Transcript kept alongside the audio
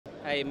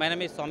Hi, my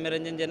name is Saumya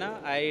Ranjan Jena.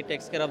 I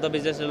takes care of the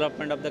business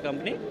development of the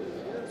company.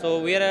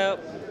 So we are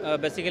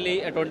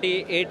basically a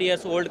 28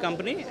 years old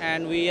company,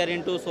 and we are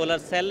into solar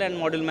cell and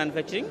module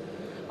manufacturing.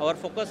 Our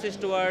focus is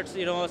towards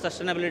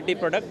sustainability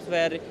products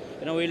where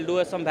we'll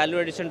do some value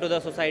addition to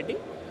the society.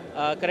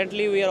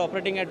 Currently, we are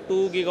operating at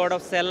 2 gigawatt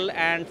of cell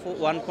and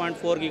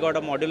 1.4 gigawatt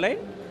of module line,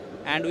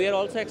 and we are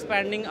also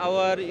expanding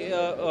our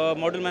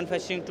module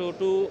manufacturing to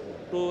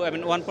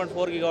 1.4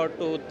 gigawatt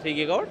to 3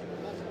 gigawatt.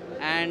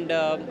 And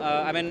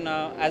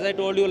as I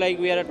told you, like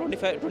we are a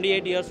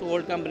 28 years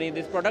old company.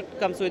 This product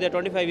comes with a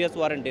 25 years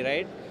warranty,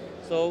 right?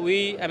 So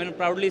we,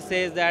 proudly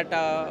says that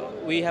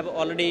we have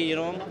already,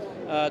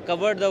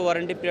 covered the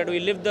warranty period. We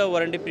lived the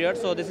warranty period.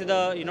 So this is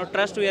the,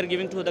 trust we are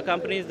giving to the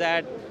companies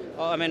that,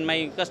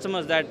 my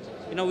customers that,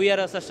 we are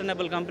a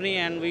sustainable company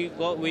and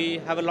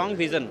we have a long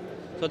vision,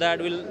 so that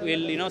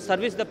we'll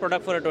service the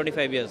product for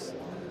 25 years,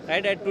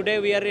 right? And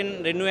today we are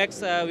in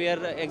RenewX, we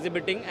are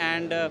exhibiting,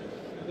 and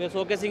we are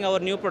showcasing our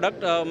new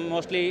product,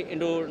 mostly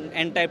into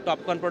N-type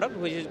TOPCon product,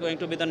 which is going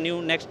to be the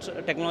new next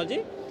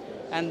technology.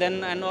 And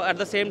then, and at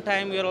the same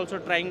time, we are also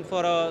trying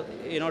for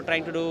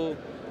trying to do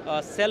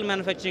cell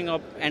manufacturing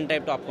of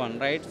N-type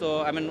TOPCon, right?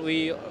 So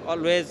we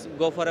always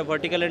go for a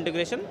vertical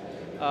integration.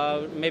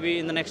 Maybe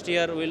in the next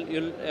year,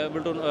 you'll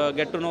able to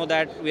get to know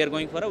that we are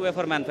going for a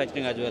wafer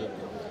manufacturing as well.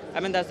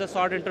 That's the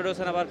short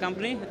introduction of our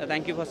company.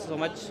 Thank you for so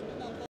much.